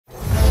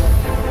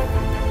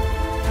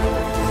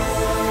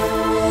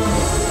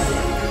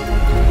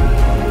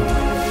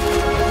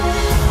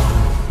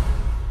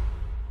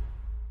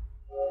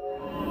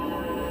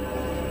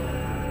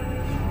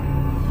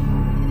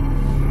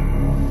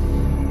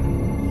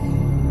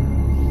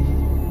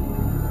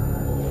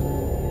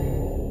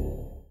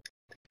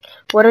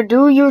What it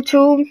do,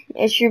 YouTube?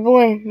 It's your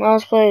boy,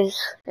 Miles Plays,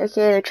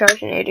 aka the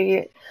Trashinator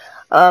here.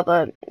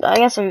 But I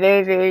got some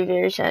very, very,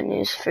 very sad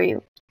news for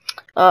you.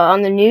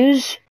 On the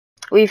news,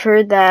 we've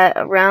heard that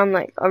around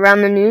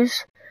the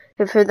news,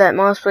 we've heard that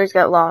Miles Plays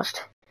got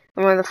lost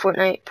in one of the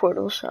Fortnite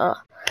portals.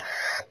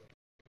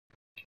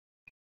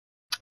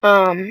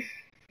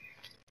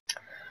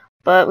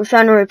 But we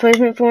found a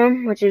replacement for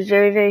him, which is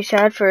very, very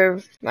sad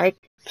for,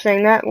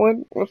 saying that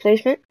word,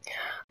 replacement.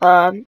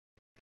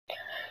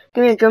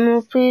 Give me a drum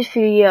roll, please,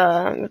 for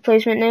the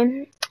replacement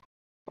name.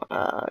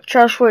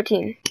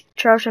 Charles14.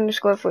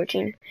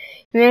 Charles_14. You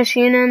may have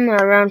seen him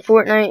around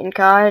Fortnite and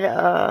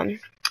COD.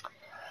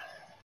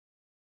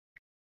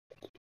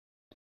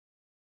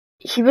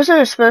 He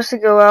wasn't supposed to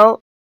go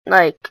out,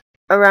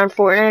 around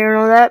Fortnite and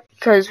all that,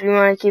 because we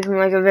want to keep him,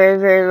 a very,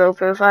 very low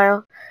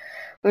profile.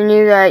 We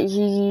knew that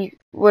he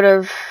would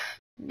have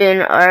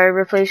been our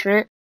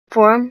replacement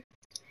for him,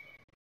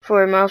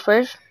 for Miles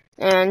Plays.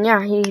 And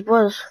yeah, he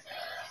was.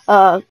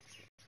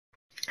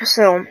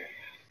 So,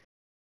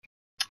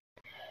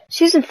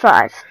 Season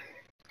 5.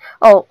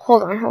 Oh,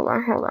 hold on.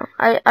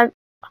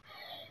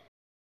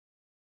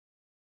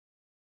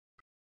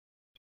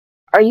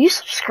 Are you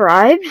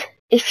subscribed?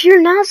 If you're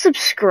not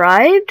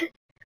subscribed,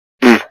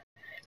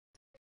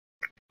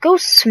 go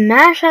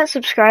smash that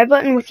subscribe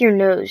button with your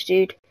nose,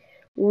 dude.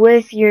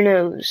 With your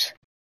nose.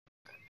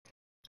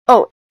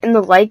 Oh, and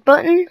the like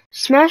button?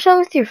 Smash that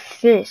with your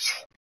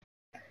fist.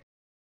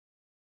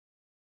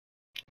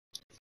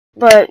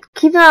 But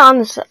keep that on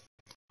the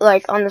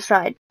on the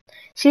side.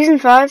 Season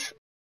 5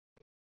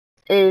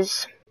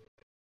 is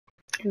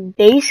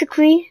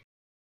basically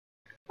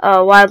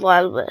Wild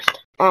Wild West.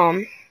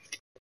 I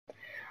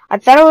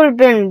thought it would have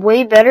been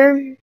way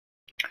better.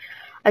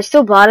 I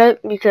still bought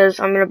it because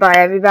I'm gonna buy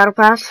every battle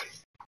pass.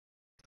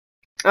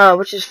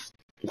 Which is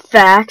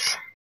facts,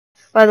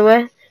 by the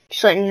way.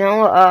 Just letting you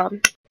know.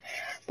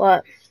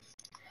 But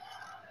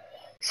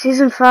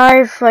Season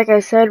 5, like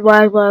I said,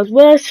 Wild Wild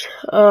West.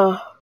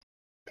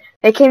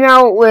 They came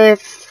out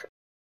with,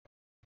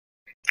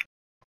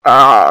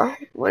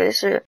 what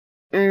is it?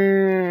 3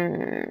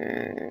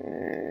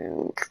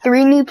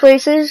 new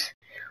places,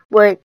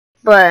 but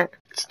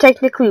it's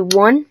technically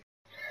 1.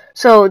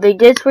 So they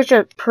did switch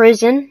up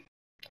prison,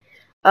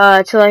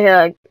 to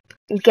a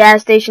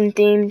gas station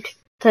themed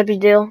type of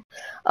deal.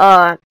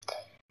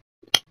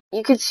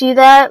 You could see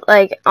that,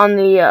 on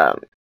the,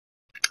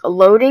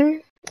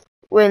 loading,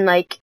 when,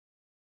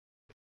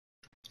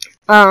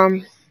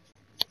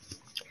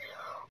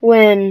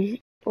 when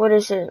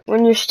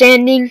you're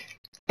standing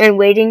and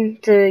waiting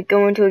to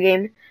go into a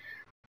game,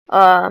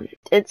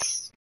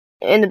 it's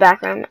in the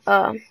background.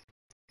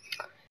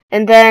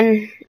 And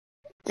then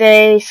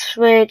they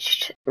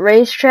switched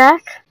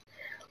racetrack,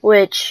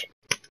 which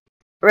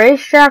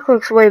racetrack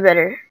looks way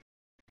better.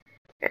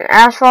 An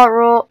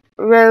asphalt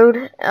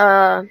road,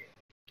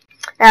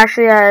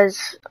 actually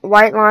has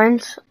white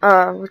lines,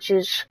 which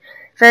is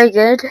very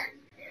good.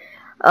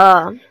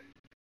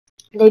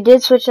 They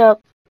did switch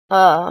up,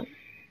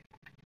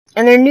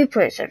 and their new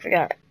place, I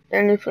forgot.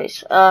 Their new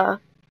place. Their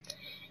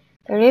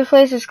new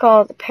place is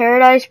called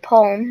Paradise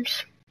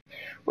Palms,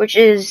 which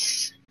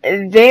is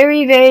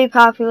very, very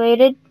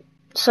populated.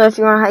 So if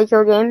you want a high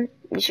kill game,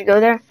 you should go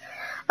there.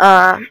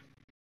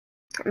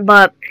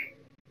 But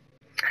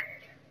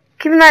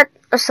keeping that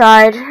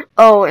aside,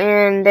 oh,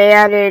 and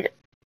they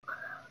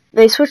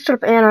switched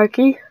up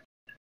Anarchy,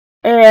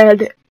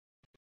 and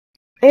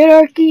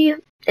Anarchy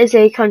is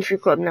a country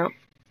club now.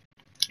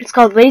 It's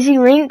called Lazy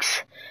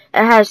Links.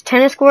 It has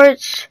tennis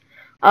courts,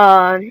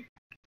 country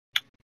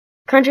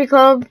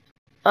club,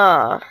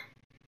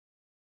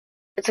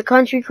 it's a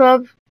country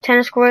club,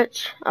 tennis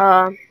courts,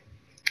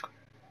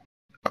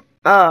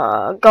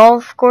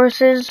 golf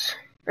courses,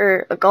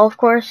 or a golf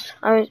course,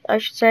 I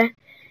should say.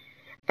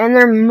 And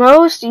their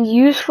most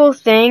useful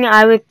thing,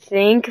 I would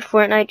think,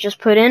 Fortnite just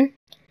put in,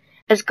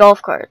 is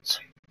golf carts.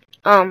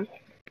 Golf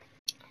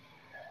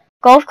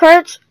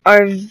carts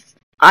are,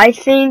 I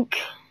think,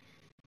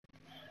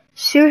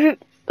 super,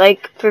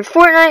 for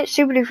Fortnite,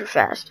 super duper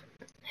fast.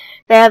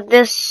 They have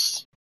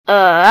this,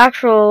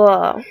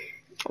 actual,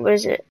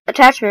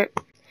 attachment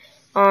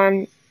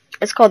on,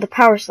 it's called the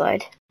power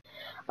slide.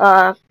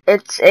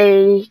 It's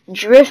a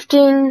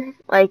drifting,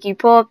 you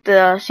pull up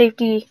the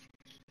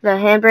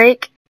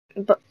handbrake,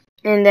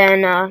 and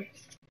then,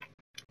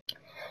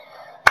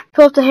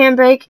 pull up the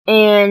handbrake,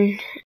 and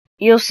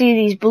you'll see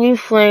these blue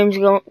flames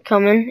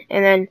coming,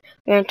 and then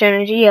you're gonna turn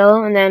into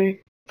yellow, and then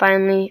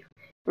finally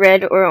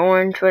red or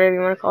orange, whatever you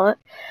want to call it.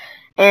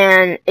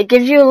 And it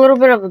gives you a little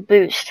bit of a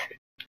boost.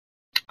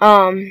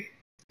 But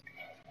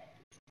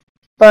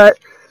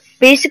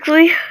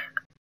basically,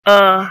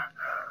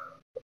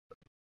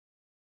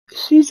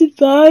 Season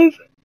 5,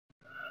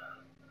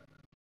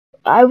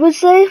 I would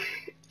say,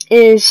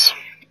 is,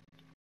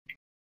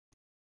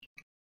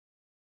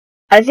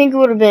 I think it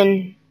would have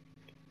been,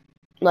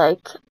 I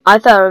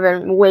thought it would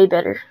have been way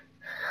better.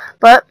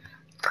 But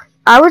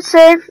I would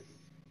say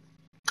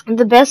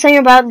the best thing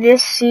about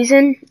this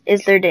season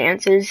is their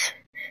dances.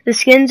 The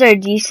skins are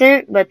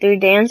decent, but their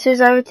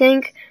dances, I would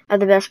think, are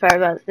the best part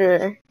about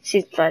the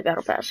Season 5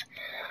 Battle Pass.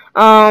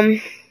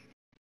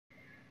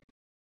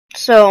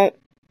 So,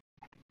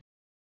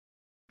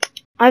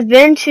 I've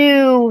been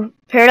to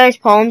Paradise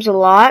Palms a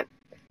lot.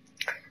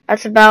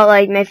 That's about,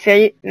 like, my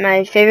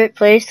favorite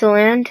place to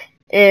land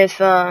if,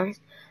 I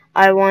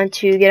want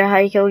to get a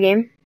high kill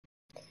game.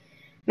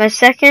 My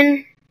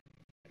second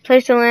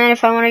place to land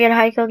if I want to get a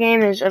high kill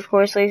game is, of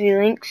course, Lazy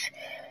Links.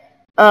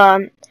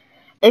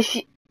 If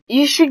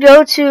you should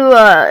go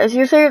to, if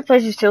your favorite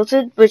place is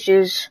Tilted, which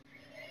is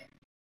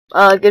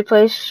a good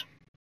place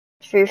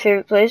for your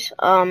favorite place,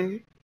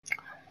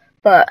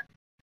 but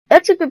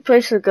that's a good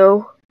place to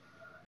go.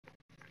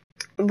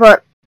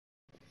 But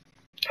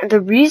the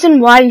reason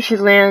why you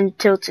should land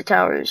Tilted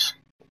Towers,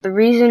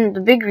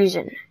 the big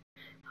reason,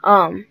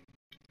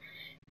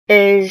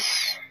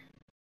 is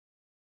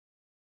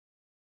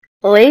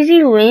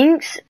Lazy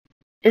Links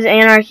is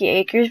Anarchy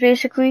Acres,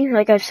 basically,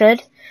 like I've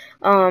said.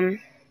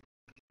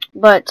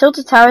 But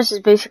Tilted Towers is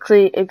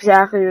basically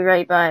exactly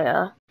right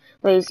by,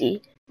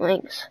 Lazy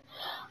Links.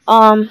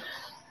 But,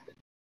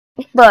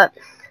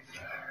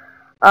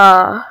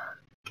 like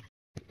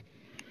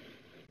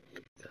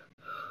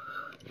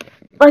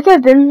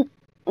I've been,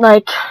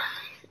 like,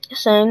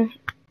 saying,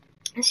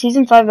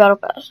 Season 5 Battle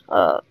Pass,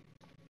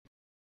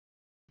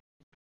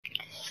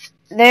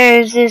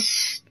 there's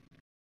this,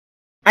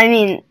 I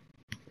mean,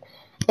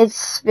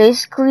 it's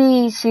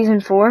basically Season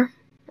 4,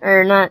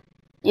 or not,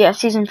 yeah,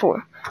 Season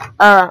 4.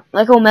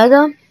 Like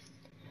Omega,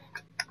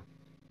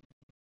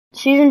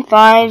 Season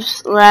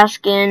 5's last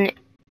skin,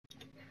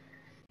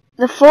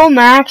 the full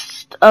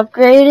maxed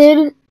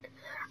upgraded,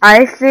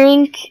 I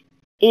think,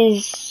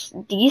 is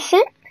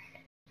decent,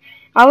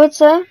 I would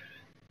say.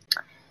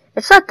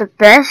 It's not the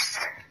best.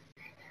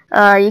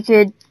 You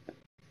could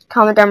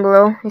comment down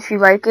below if you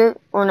like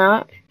it or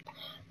not.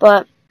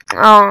 But,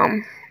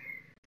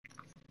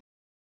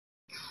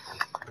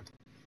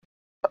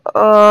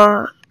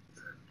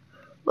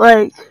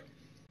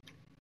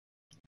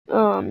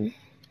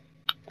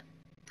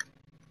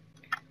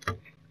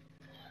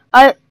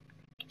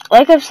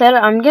 like I've said,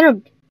 I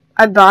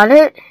bought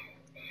it.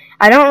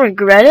 I don't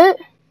regret it.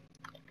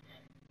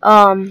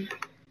 But,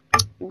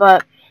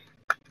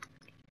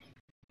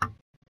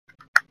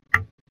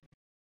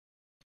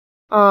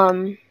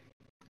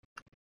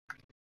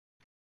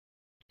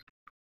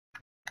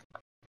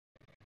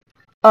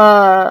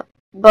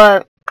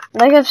 but,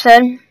 like I've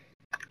said,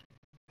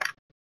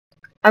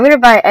 I'm gonna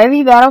buy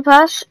every battle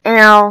pass, and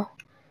I'll,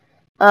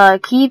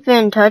 keep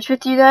in touch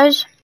with you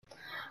guys.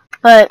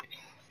 But,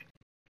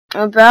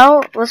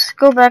 let's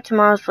go back to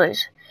Miles'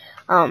 place.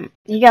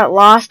 He got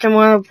lost in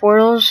one of the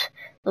portals.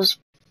 Those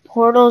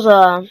portals,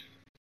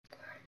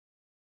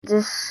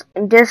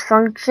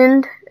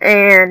 dysfunctioned,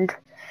 and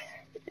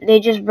they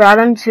just brought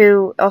him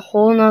to a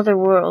whole nother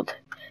world.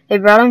 They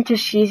brought him to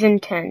Season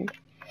 10.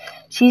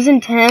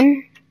 Season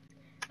 10,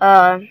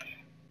 Miles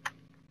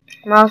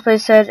Play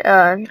said,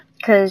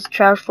 because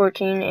Travis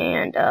 14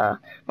 and,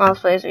 Miles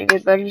Plays are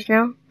good buddies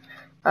now.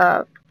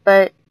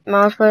 But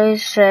Miles Play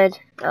said,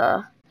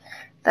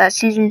 that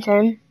Season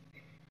 10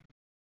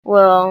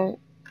 will,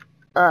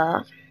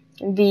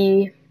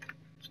 be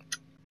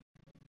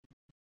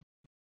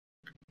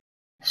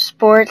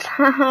sports.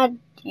 Haha,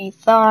 you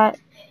thought.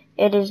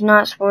 It is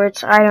not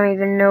sports. I don't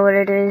even know what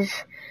it is.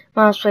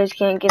 Miles Plays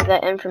can't give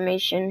that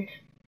information.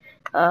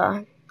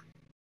 But,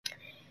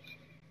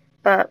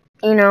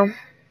 you know,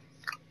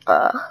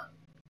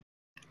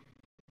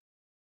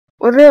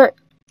 what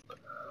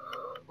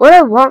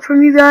I want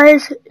from you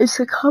guys is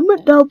to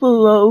comment down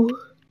below.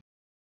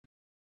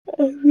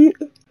 Jeez,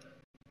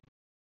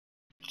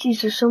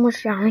 there's so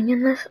much yawning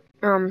in this.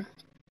 Sorry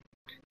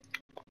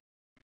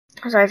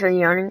for the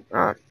yawning.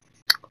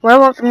 What I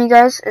want from you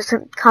guys is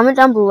to comment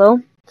down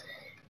below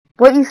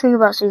what you think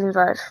about Season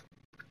 5.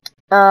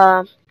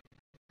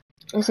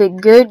 Is it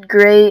good,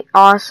 great,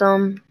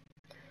 awesome,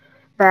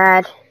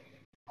 bad,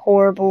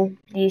 horrible,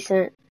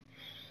 decent?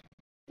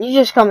 You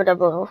just comment down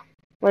below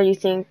what you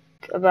think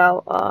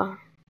about,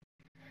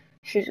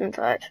 Season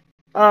 5.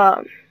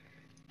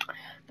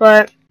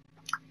 But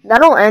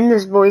that'll end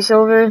this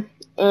voiceover,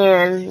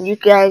 and you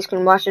guys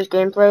can watch this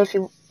gameplay if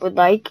you would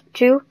like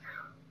to.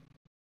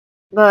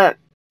 But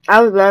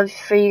I would love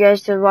for you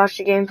guys to watch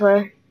the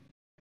gameplay.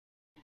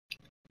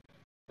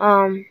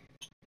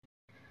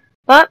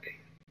 But,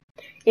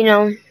 you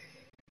know,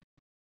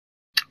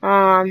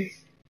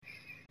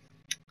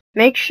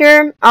 make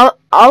sure,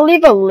 I'll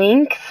leave a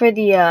link for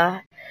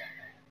the,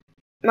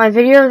 my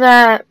video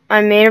that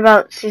I made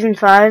about Season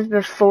 5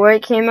 before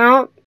it came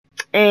out.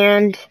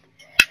 And,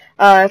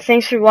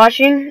 thanks for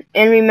watching,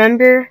 and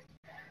remember,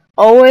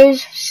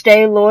 always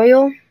stay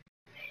loyal,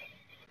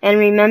 and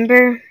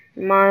remember,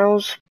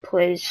 Miles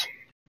plays.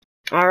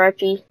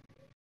 RIP.